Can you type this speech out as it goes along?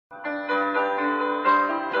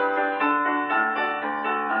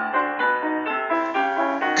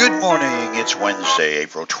Good morning. It's Wednesday,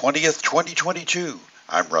 April 20th, 2022.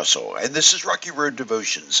 I'm Russell, and this is Rocky Road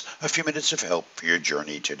Devotions, a few minutes of help for your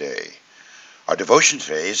journey today. Our devotion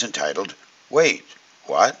today is entitled, Wait,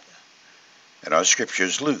 What? And our scripture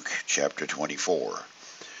is Luke chapter 24.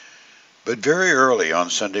 But very early on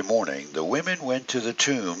Sunday morning, the women went to the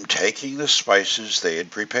tomb taking the spices they had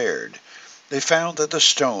prepared. They found that the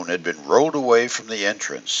stone had been rolled away from the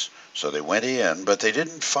entrance. So they went in, but they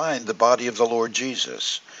didn't find the body of the Lord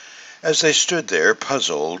Jesus. As they stood there,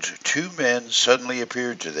 puzzled, two men suddenly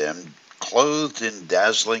appeared to them, clothed in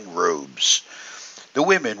dazzling robes. The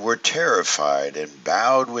women were terrified and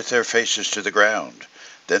bowed with their faces to the ground.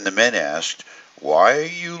 Then the men asked, "Why are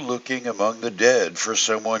you looking among the dead for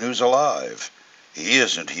someone who's alive? He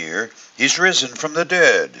isn't here. He's risen from the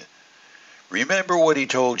dead. Remember what he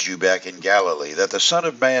told you back in Galilee, that the Son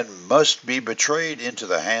of Man must be betrayed into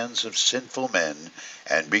the hands of sinful men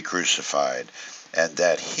and be crucified, and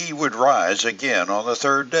that he would rise again on the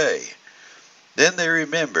third day." Then they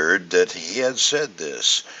remembered that he had said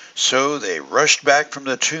this. So they rushed back from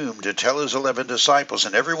the tomb to tell his 11 disciples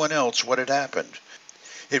and everyone else what had happened.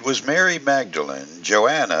 It was Mary Magdalene,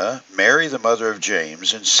 Joanna, Mary the mother of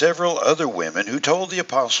James, and several other women who told the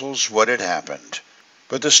apostles what had happened.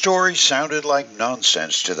 But the story sounded like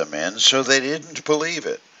nonsense to the men, so they didn't believe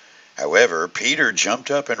it. However, Peter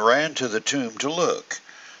jumped up and ran to the tomb to look.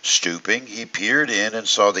 Stooping, he peered in and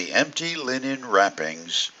saw the empty linen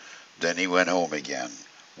wrappings. Then he went home again,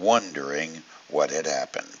 wondering what had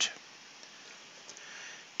happened.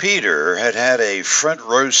 Peter had had a front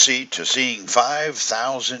row seat to seeing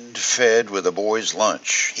 5,000 fed with a boy's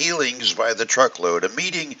lunch, healings by the truckload, a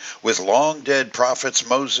meeting with long-dead prophets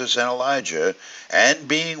Moses and Elijah, and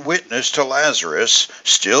being witness to Lazarus,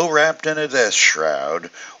 still wrapped in a death shroud,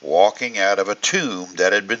 walking out of a tomb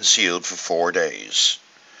that had been sealed for 4 days.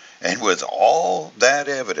 And with all that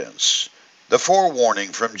evidence, the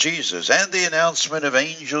forewarning from Jesus, and the announcement of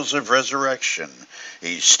angels of resurrection,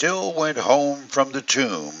 he still went home from the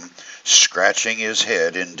tomb, scratching his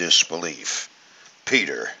head in disbelief.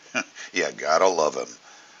 Peter, you gotta love him.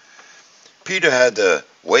 Peter had the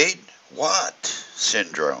wait, what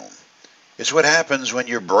syndrome. It's what happens when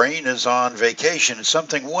your brain is on vacation and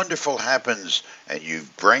something wonderful happens and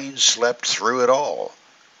you've brain slept through it all.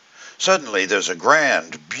 Suddenly there's a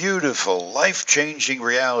grand, beautiful, life-changing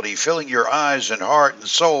reality filling your eyes and heart and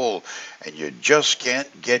soul, and you just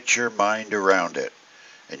can't get your mind around it.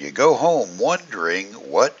 And you go home wondering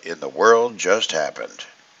what in the world just happened.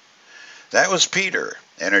 That was Peter,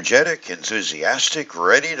 energetic, enthusiastic,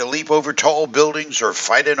 ready to leap over tall buildings or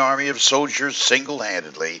fight an army of soldiers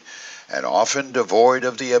single-handedly, and often devoid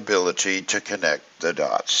of the ability to connect the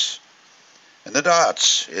dots. And the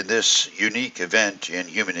dots in this unique event in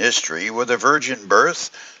human history were the virgin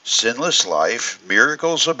birth, sinless life,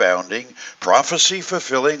 miracles abounding, prophecy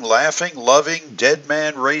fulfilling, laughing, loving, dead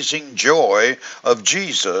man raising joy of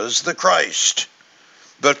Jesus the Christ.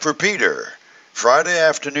 But for Peter, Friday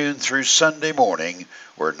afternoon through Sunday morning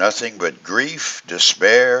were nothing but grief,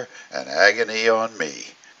 despair, and agony on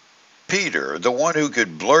me. Peter, the one who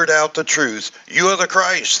could blurt out the truth, "You are the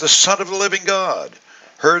Christ, the Son of the living God,"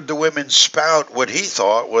 heard the women spout what he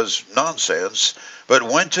thought was nonsense, but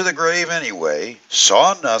went to the grave anyway,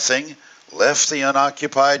 saw nothing, left the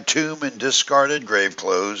unoccupied tomb in discarded grave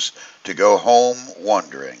clothes to go home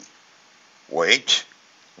wondering. Wait,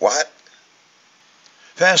 what?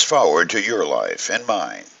 Fast forward to your life and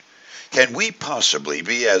mine. Can we possibly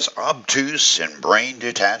be as obtuse and brain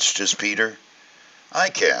detached as Peter? I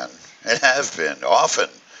can, and have been,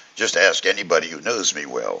 often. Just ask anybody who knows me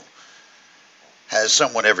well. Has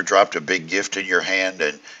someone ever dropped a big gift in your hand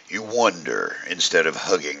and you wonder instead of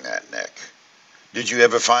hugging that neck? Did you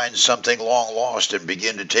ever find something long lost and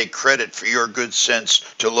begin to take credit for your good sense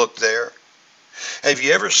to look there? Have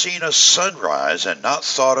you ever seen a sunrise and not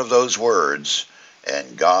thought of those words,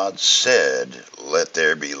 "And God said, let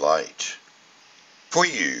there be light"? For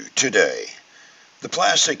you, today, the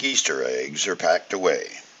plastic Easter eggs are packed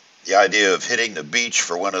away. The idea of hitting the beach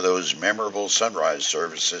for one of those memorable sunrise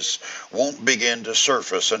services won't begin to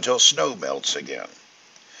surface until snow melts again.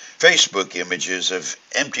 Facebook images of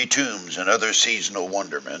empty tombs and other seasonal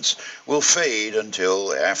wonderments will fade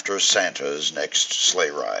until after Santa's next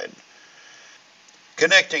sleigh ride.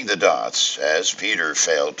 Connecting the dots, as Peter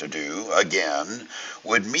failed to do again,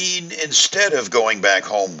 would mean instead of going back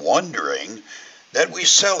home wondering, that we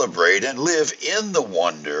celebrate and live in the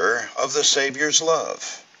wonder of the Savior's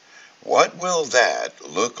love. What will that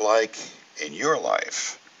look like in your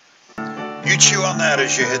life? You chew on that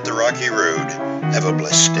as you hit the rocky road. Have a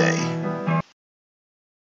blessed day.